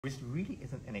which really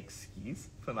isn't an excuse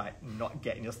for like not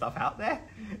getting your stuff out there.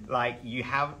 Like you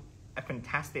have a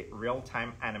fantastic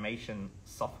real-time animation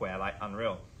software like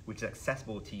Unreal, which is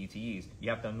accessible to you to use.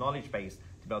 You have the knowledge base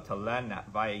to be able to learn that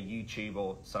via YouTube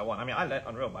or so on. I mean, I learned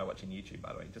Unreal by watching YouTube,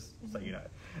 by the way, just so you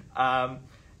know.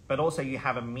 But also you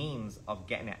have a means of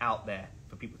getting it out there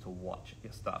for people to watch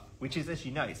your stuff, which is, as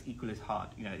you know, it's equally as hard.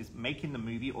 You know, it's making the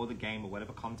movie or the game or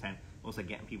whatever content, also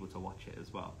getting people to watch it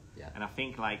as well. Yeah. And I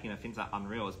think like, you know, things like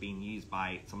Unreal is being used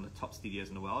by some of the top studios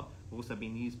in the world, also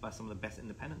being used by some of the best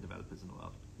independent developers in the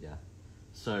world. Yeah.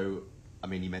 So, I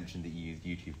mean, you mentioned that you use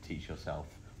YouTube to teach yourself.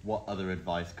 What other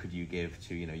advice could you give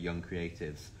to, you know, young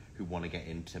creatives who want to get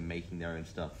into making their own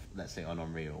stuff, let's say on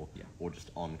Unreal, or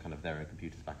just on kind of their own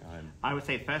computers back at home? I would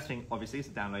say the first thing, obviously, is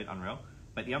to download Unreal.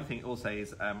 But the other thing also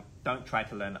is don't try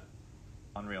to learn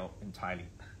Unreal entirely.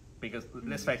 Because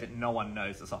let's face it, no one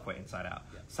knows the software inside out.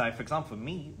 Yeah. So for example, for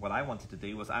me, what I wanted to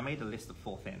do was I made a list of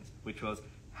 4 things, which was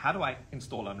how do I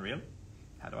install Unreal?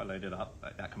 How do I load it up?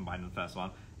 Like that combined in the first one.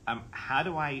 How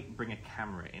do I bring a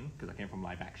camera in? Because I came from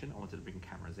live action, I wanted to bring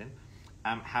cameras in.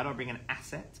 How do I bring an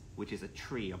asset, which is a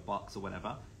tree, a box, or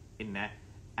whatever, in there?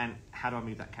 And how do I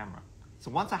move that camera?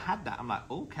 So once I had that, I'm like,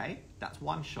 okay, that's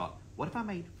 1 shot. What if I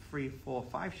made 3, 4,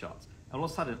 5 shots? And all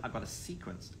of a sudden, I got a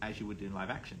sequence, as you would do in live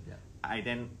action.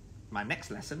 Yeah. My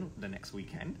next lesson, the next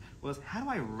weekend, was how do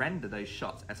I render those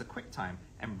shots as a QuickTime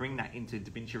and bring that into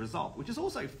DaVinci Resolve, which is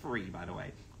also free, by the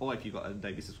way, or if you've got an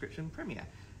Adobe subscription, Premiere.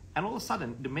 And all of a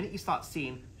sudden, the minute you start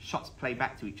seeing shots play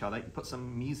back to each other, you put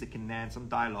some music in there and some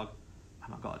dialogue, oh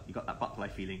my God, you got that butterfly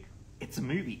feeling. It's a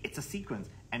movie, it's a sequence.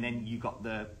 And then you got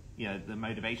the, you know, the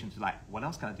motivation to like, what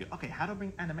else can I do? Okay, how do I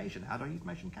bring animation? How do I use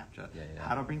motion capture?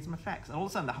 How do I bring some effects? And all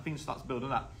of a sudden, the thing starts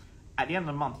building up. At the end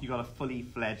of the month, you got a fully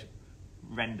fledged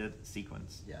rendered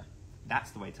sequence. Yeah.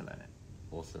 That's the way to learn it.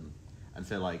 Awesome. And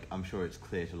so like, I'm sure it's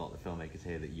clear to a lot of the filmmakers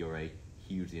here that you're a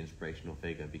hugely inspirational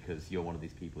figure because you're one of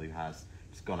these people who has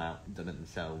just gone out and done it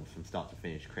themselves from start to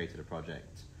finish, created a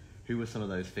project. Who were some of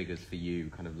those figures for you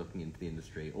kind of looking into the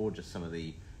industry, or just some of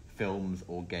the films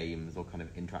or games or kind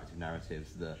of interactive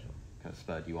narratives that kind of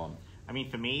spurred you on? I mean,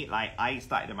 for me, like I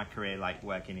started my career like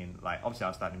working in, like obviously I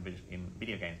was starting in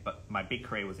video games, but my big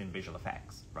career was in visual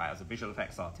effects, right? I was a visual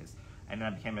effects artist. And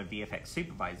then I became a VFX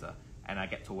supervisor, and I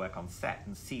get to work on set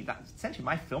and see that essentially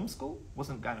my film school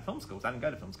wasn't going to film schools. I didn't go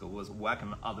to film school. It was working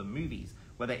on other movies,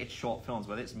 whether it's short films,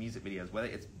 whether it's music videos, whether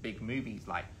it's big movies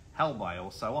like Hellboy or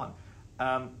so on.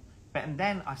 And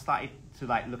then I started to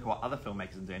like look at what other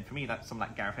filmmakers are doing. For me, that's someone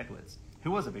like Gareth Edwards,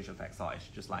 who was a visual effects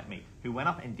artist just like me, who went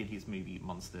up and did his movie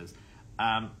Monsters.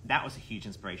 That was a huge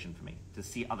inspiration for me to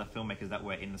see other filmmakers that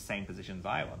were in the same position as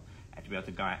I was and to be able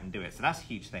to go out and do it. So that's a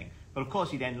huge thing. But of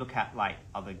course, you then look at like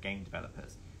other game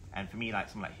developers. And for me, like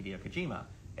someone like Hideo Kojima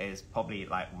is probably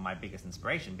like my biggest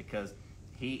inspiration because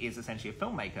he is essentially a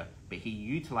filmmaker, but he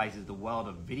utilizes the world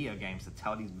of video games to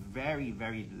tell these very,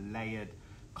 very layered,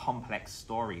 complex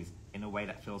stories in a way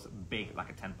that feels big, like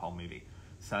a tentpole movie.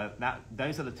 So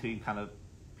those are the 2 kind of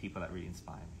people that really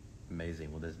inspire me.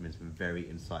 Amazing. Well, there's been some very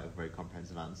insightful, very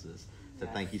comprehensive answers. So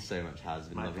thank you so much, HaZ. It's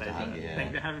been lovely to have you here.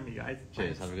 Thank you for having me, guys.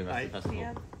 Cheers. Have a good rest of the festival.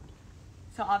 Yeah.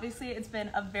 So obviously it's been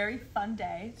a very fun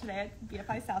day today at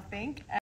BFI South Bank.